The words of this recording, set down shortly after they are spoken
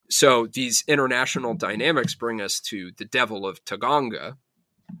So these international dynamics bring us to the Devil of Taganga,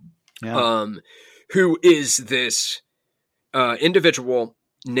 who is this individual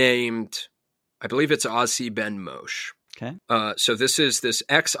named, I believe it's Asi Ben Moshe. Okay. So this is this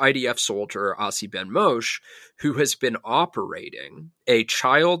ex-IDF soldier, Asi Ben Moshe, who has been operating a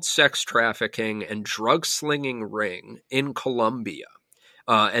child sex trafficking and drug slinging ring in Colombia.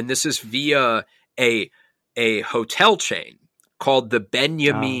 And this is via a hotel chain called the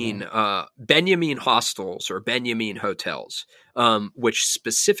Benjamin Hostels or Benjamin Hotels, which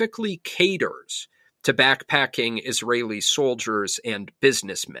specifically caters to backpacking Israeli soldiers and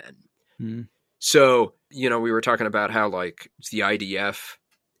businessmen. Mm. So, we were talking about how like the IDF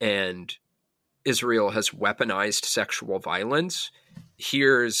and Israel has weaponized sexual violence.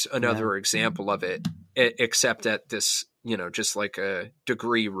 Here's another example of it, except at this, just like a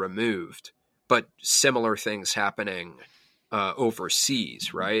degree removed, but similar things happening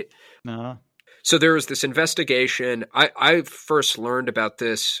overseas, right? Uh-huh. So there was this investigation. I first learned about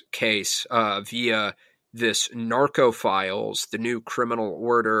this case via this Narco Files, the new criminal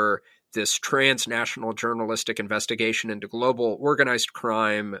order, this transnational journalistic investigation into global organized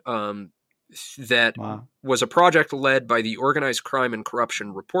crime that was a project led by the Organized Crime and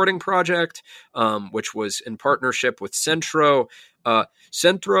Corruption Reporting Project, which was in partnership with Centro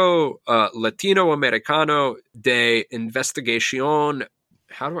Latinoamericano de Investigación.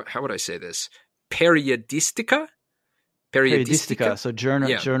 How would I say this? Periodística? Periodística, so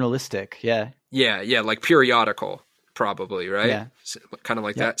journalistic, yeah. Yeah, like periodical, probably, right? Yeah. So, kind of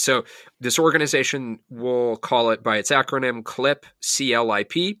like that. So this organization, we'll call it by its acronym CLIP,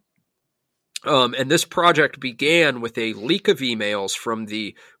 C-L-I-P. And this project began with a leak of emails from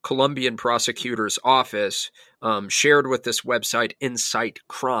the Colombian prosecutor's office shared with this website Incite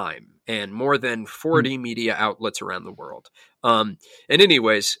Crime and more than 40 media outlets around the world. And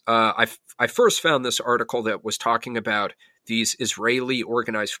anyways, I first found this article that was talking about these Israeli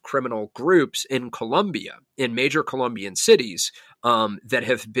organized criminal groups in Colombia, in major Colombian cities, that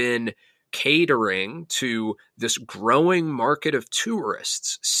have been catering to this growing market of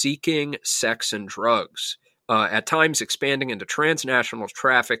tourists seeking sex and drugs, at times expanding into transnational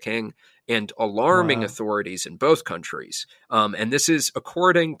trafficking and alarming authorities in both countries. And this is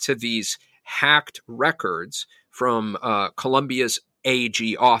according to these hacked records from Colombia's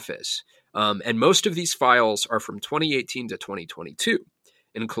AG office. And most of these files are from 2018 to 2022,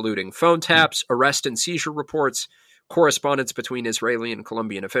 including phone taps, arrest and seizure reports, correspondence between Israeli and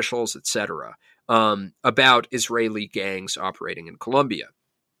Colombian officials, etc., about Israeli gangs operating in Colombia.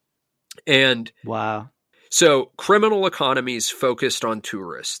 And so criminal economies focused on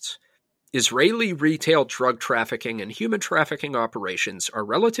tourists. Israeli retail drug trafficking and human trafficking operations are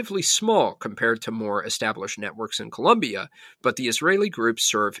relatively small compared to more established networks in Colombia, but the Israeli groups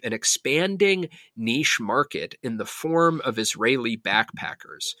serve an expanding niche market in the form of Israeli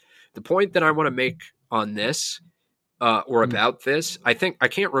backpackers. The point that I want to make on this or about this, I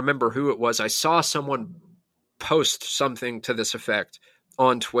can't remember who it was. I saw someone post something to this effect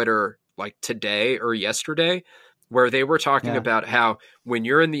on Twitter like today or yesterday, where they were talking about how when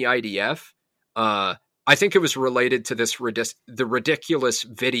you're in the IDF, I think it was related to this the ridiculous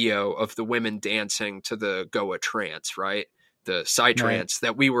video of the women dancing to the Goa trance, right? The Psy trance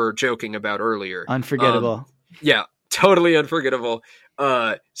that we were joking about earlier. Unforgettable. Yeah, totally unforgettable.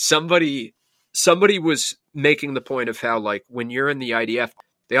 Somebody was making the point of how, like, when you're in the IDF,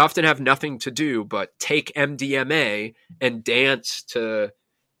 they often have nothing to do but take MDMA and dance to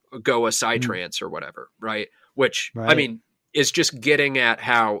Goa Psytrance or whatever, right? Which, I mean, is just getting at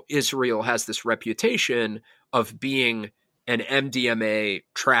how Israel has this reputation of being an MDMA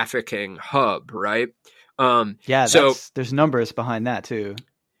trafficking hub, right? So there's numbers behind that too.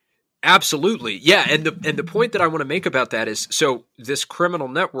 Absolutely. Yeah. And the point that I want to make about that is, so this criminal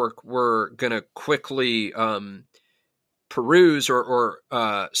network, we're going to quickly peruse or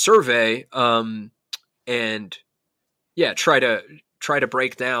survey and try to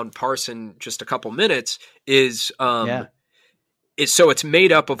break down, parse in just a couple minutes is so it's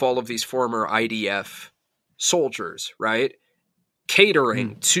made up of all of these former IDF soldiers, right?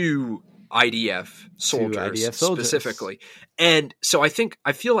 Catering to IDF soldiers specifically. And so I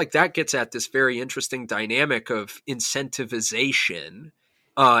feel like that gets at this very interesting dynamic of incentivization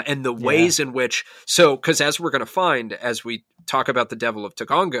and the ways in which, because as we're going to find, as we talk about the Devil of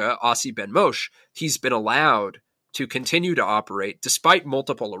Taganga, Asi Ben Moshe, he's been allowed to continue to operate despite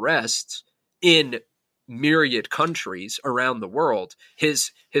multiple arrests in myriad countries around the world.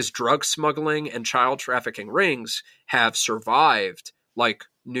 His drug smuggling and child trafficking rings have survived like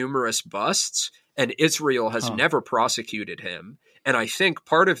numerous busts, and Israel has never prosecuted him. And I think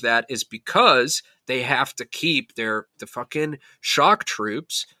part of that is because they have to keep the fucking shock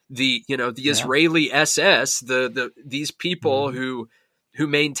troops, the Israeli SS, these people who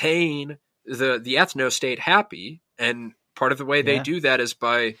maintain the ethno-state happy. And part of the way they do that is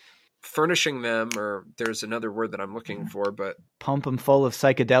by furnishing them, or there's another word that I'm looking for, but pump them full of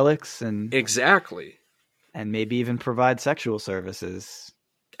psychedelics and exactly, and maybe even provide sexual services.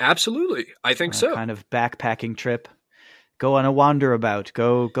 Absolutely, I think so. Kind of backpacking trip. Go on a wanderabout.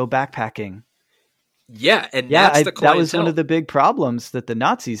 Go backpacking. Yeah, and that's the clientele. That was one of the big problems that the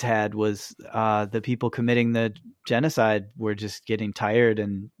Nazis had, was the people committing the genocide were just getting tired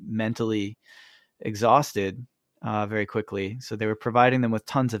and mentally exhausted very quickly. So they were providing them with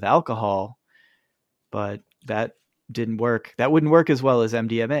tons of alcohol, but that didn't work. That wouldn't work as well as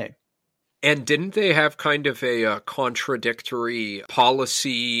MDMA. And didn't they have kind of a contradictory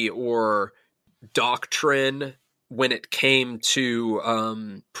policy or doctrine when it came to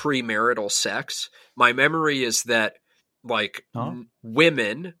premarital sex? My memory is that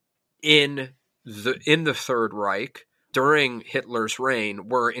women in the Third Reich during Hitler's reign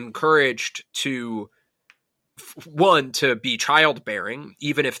were encouraged to be childbearing,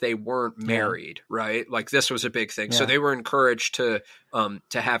 even if they weren't married, right? Like, this was a big thing. Yeah. So they were encouraged to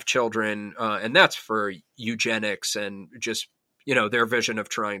have children, and that's for eugenics and just, their vision of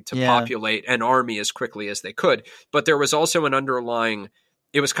trying to populate an army as quickly as they could. But there was also an underlying,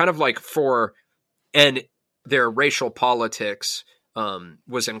 it was kind of like their racial politics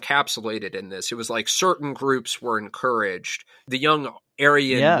was encapsulated in this. It was like certain groups were encouraged. The young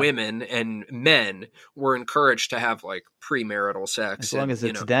Aryan women and men were encouraged to have like premarital sex. As long as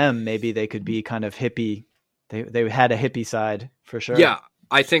it's them, maybe they could be kind of hippie. They had a hippie side for sure. Yeah,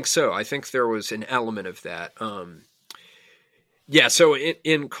 I think so. I think there was an element of that. So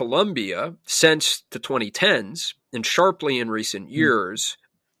in Colombia, since the 2010s, and sharply in recent years,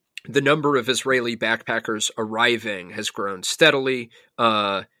 the number of Israeli backpackers arriving has grown steadily.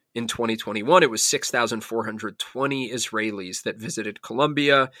 In 2021, it was 6,420 Israelis that visited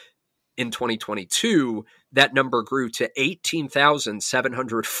Colombia. In 2022, that number grew to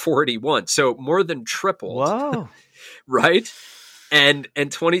 18,741. So more than tripled. Whoa. Right? And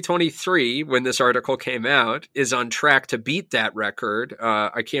 2023, when this article came out, is on track to beat that record.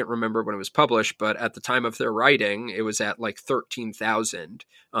 I can't remember when it was published, but at the time of their writing, it was at like 13,000.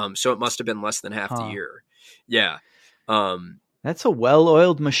 So it must have been less than half the year. Yeah. That's a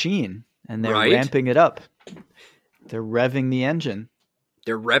well-oiled machine, and they're ramping it up. They're revving the engine.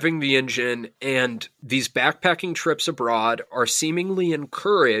 And these backpacking trips abroad are seemingly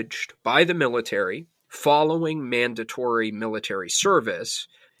encouraged by the military following mandatory military service.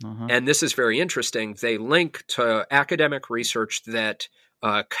 And this is very interesting. They link to academic research that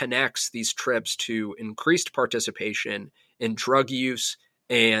connects these trips to increased participation in drug use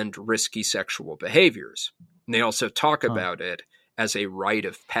and risky sexual behaviors. And they also talk about it as a rite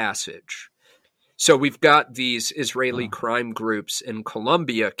of passage. So we've got these Israeli crime groups in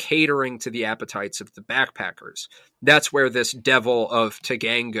Colombia catering to the appetites of the backpackers. That's where this devil of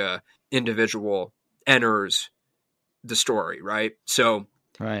Taganga individual enters the story, right? So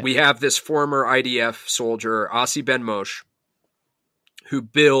we have this former IDF soldier, Asi Ben Moshe, who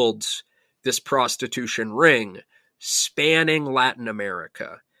builds this prostitution ring spanning Latin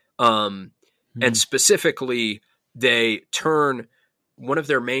America. And specifically, they turn one of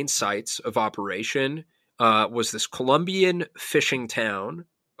their main sites of operation was this Colombian fishing town,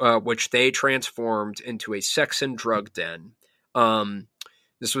 which they transformed into a sex and drug den.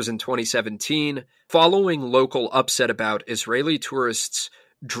 This was in 2017. Following local upset about Israeli tourists'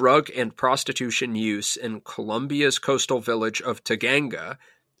 drug and prostitution use in Colombia's coastal village of Taganga,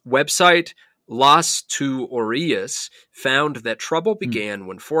 website Las Tu Orillas found that trouble began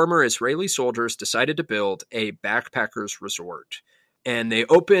when former Israeli soldiers decided to build a backpackers resort. And they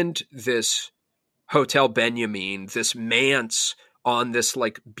opened this Hotel Benjamin, this manse on this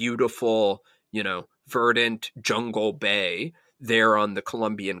like beautiful, verdant jungle bay there on the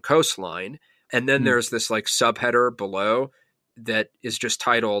Colombian coastline. And then there's this like subheader below that is just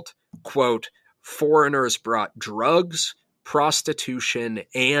titled, quote, "Foreigners brought drugs, prostitution,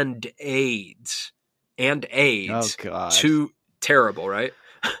 and AIDS." Oh, God. Terrible, right?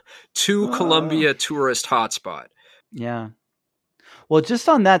 To Colombia tourist hotspot. Yeah. Well, just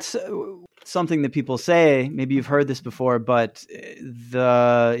on that, something that people say, maybe you've heard this before, but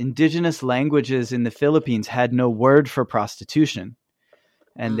the indigenous languages in the Philippines had no word for prostitution,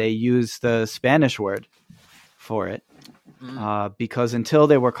 and they used the Spanish word for it because until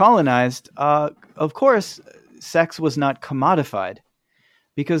they were colonized, of course, sex was not commodified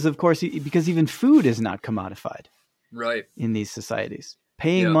because even food is not commodified. Right. in these societies.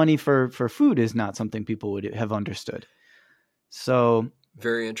 Paying Yeah. money for food is not something people would have understood. So,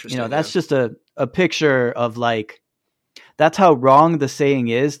 Very interesting. that's just a picture of like, that's how wrong the saying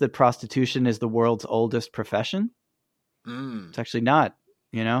is that prostitution is the world's oldest profession. It's actually not,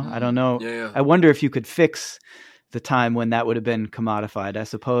 I don't know. Yeah. I wonder if you could fix the time when that would have been commodified. I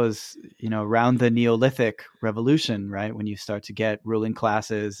suppose, around the Neolithic revolution, right? When you start to get ruling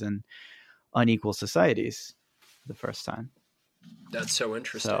classes and unequal societies for the first time. That's so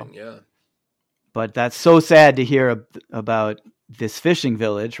interesting. Yeah. But that's so sad to hear about this fishing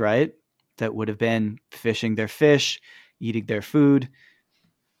village, right? That would have been fishing their fish, eating their food.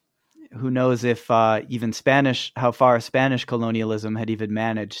 Who knows if even how far Spanish colonialism had even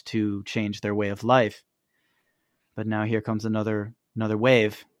managed to change their way of life. But now here comes another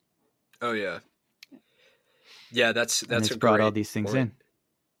wave. Oh yeah. Yeah, that's it's brought all these things in.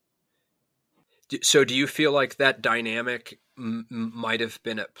 So do you feel like that dynamic might have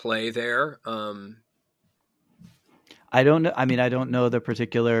been at play there? I don't know. I mean, I don't know the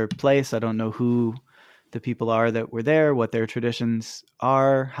particular place. I don't know who the people are that were there, what their traditions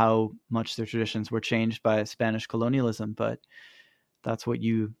are, how much their traditions were changed by Spanish colonialism. But that's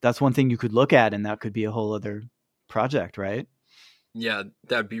one thing you could look at, and that could be a whole other project, right? Yeah,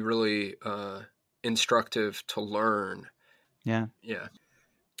 that'd be really instructive to learn. Yeah. Yeah.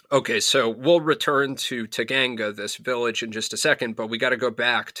 Okay, so we'll return to Taganga, this village, in just a second, but we got to go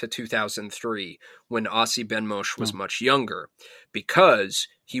back to 2003 when Asi Benmosh was much younger, because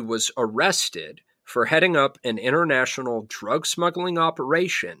he was arrested for heading up an international drug smuggling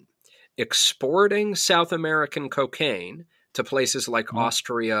operation, exporting South American cocaine to places like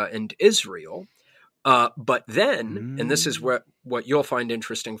Austria and Israel. But then, and this is what you'll find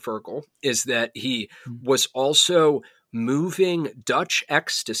interesting, Fergal, is that he was also moving Dutch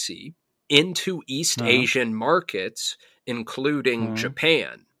ecstasy into East Asian markets, including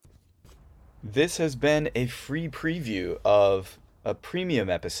Japan. This has been a free preview of a premium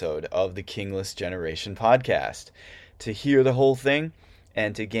episode of the Kingless Generation podcast. To hear the whole thing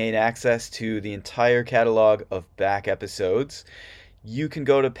and to gain access to the entire catalog of back episodes, you can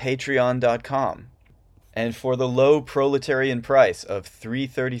go to patreon.com. And for the low proletarian price of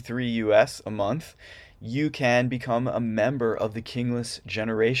 $3.33 US a month, you can become a member of the Kingless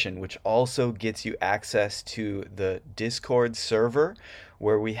Generation, which also gets you access to the Discord server,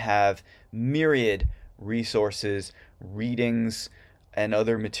 where we have myriad resources, readings, and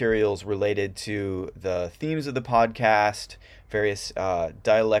other materials related to the themes of the podcast, various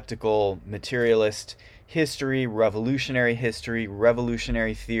dialectical materialist history, revolutionary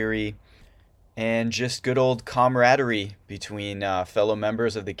theory, and just good old camaraderie between fellow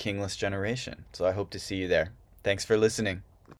members of the Kingless Generation. So I hope to see you there. Thanks for listening.